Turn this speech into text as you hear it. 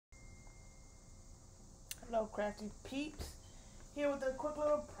Hello, crafty peeps. Here with a quick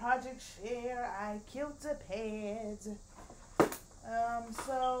little project share. I killed the pads.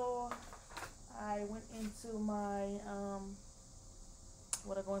 So I went into my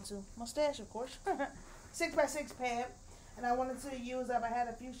my stash, of course. 6x6 pad, and I wanted to use up. I had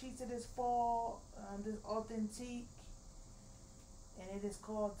a few sheets of this fall, this authentique, and it is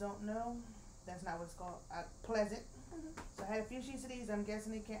called Don't Know. That's not what it's called. Pleasant. So I had a few sheets of these. I'm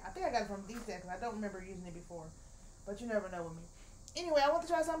guessing it can't. I think I got it from D-Tech because I don't remember using it before. But you never know with me. Anyway, I want to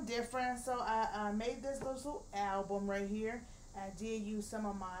try something different. So I made this little album right here. I did use some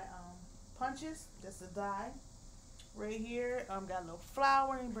of my punches. Just a die right here. Got a little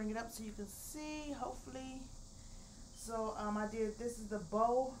flower. And bring it up so you can see, hopefully. So I did, this is the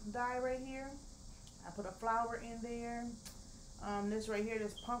bow die right here. I put a flower in there. This right here,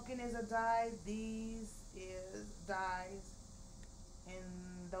 this pumpkin is a die. These is dies, and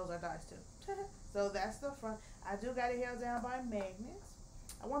those are dies too. So that's the front. I do got it held down by magnets.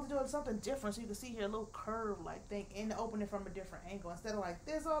 I want to do something different so you can see here a little curve like thing and open it from a different angle instead of like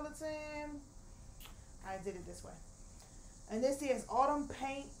this all the time. I did it this way. And this is autumn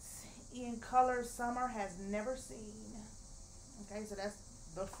paints in color summer has never seen. Okay, so that's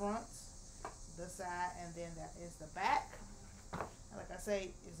the front, the side, and then that is the back. Like I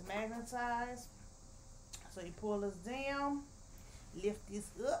say, it's magnetized. So you pull this down, lift this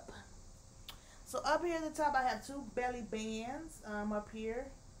up. So up here at the top, I have two belly bands up here.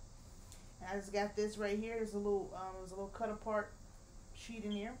 And I just got this right here. There's a little cut apart sheet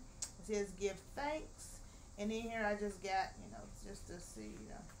in here. It says give thanks. And in here I just got, just to see,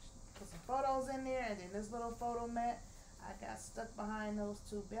 put some photos in there. And then this little photo mat, I got stuck behind those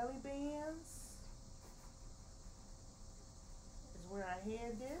two belly bands. Is where I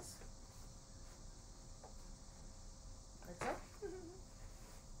had this. Like so.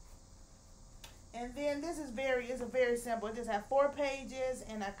 And then this is very simple. It just has 4 pages,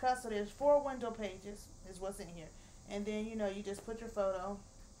 and I cut so there's 4 window pages is what's in here. And then you just put your photo,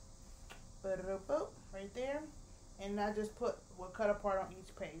 right there, and I just put what cut apart on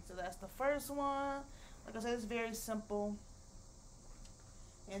each page. So that's the first one. Like I said, it's very simple.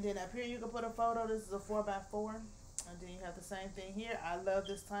 And then up here you can put a photo. This is a 4x4, and then you have the same thing here. I love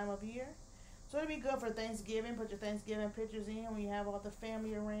this time of year. So it'll be good for Thanksgiving. Put your Thanksgiving pictures in when you have all the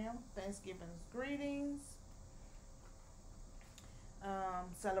family around. Thanksgiving's greetings.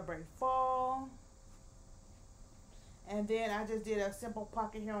 Celebrate fall. And then I just did a simple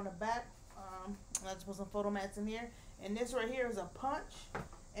pocket here on the back. I just put some photo mats in here. And this right here is a punch.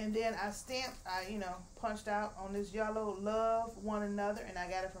 And then I stamped, punched out on this yellow, love one another. And I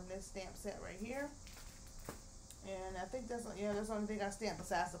got it from this stamp set right here. And I think that's the only thing I stamped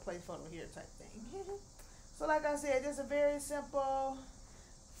besides the place photo here type thing. So like I said, just a very simple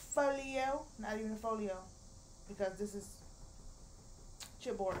folio. Not even a folio, because this is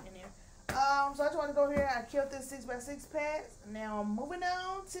chipboard in here. So I just want to go here. I killed this 6x6 pads. Now I'm moving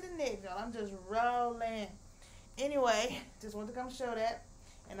on to the next, y'all. I'm just rolling. Anyway, just wanted to come show that.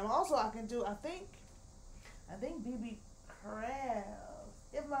 And I'm also, I think BB Crafts,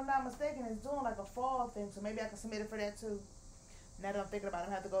 if I'm not mistaken, is doing like a fall thing, so maybe I can submit it for that too. Now that I'm thinking about it,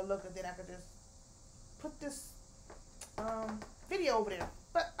 I have to go look, and then I could just put this video over there.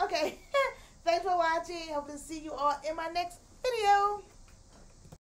 But okay, thanks for watching. Hope to see you all in my next video.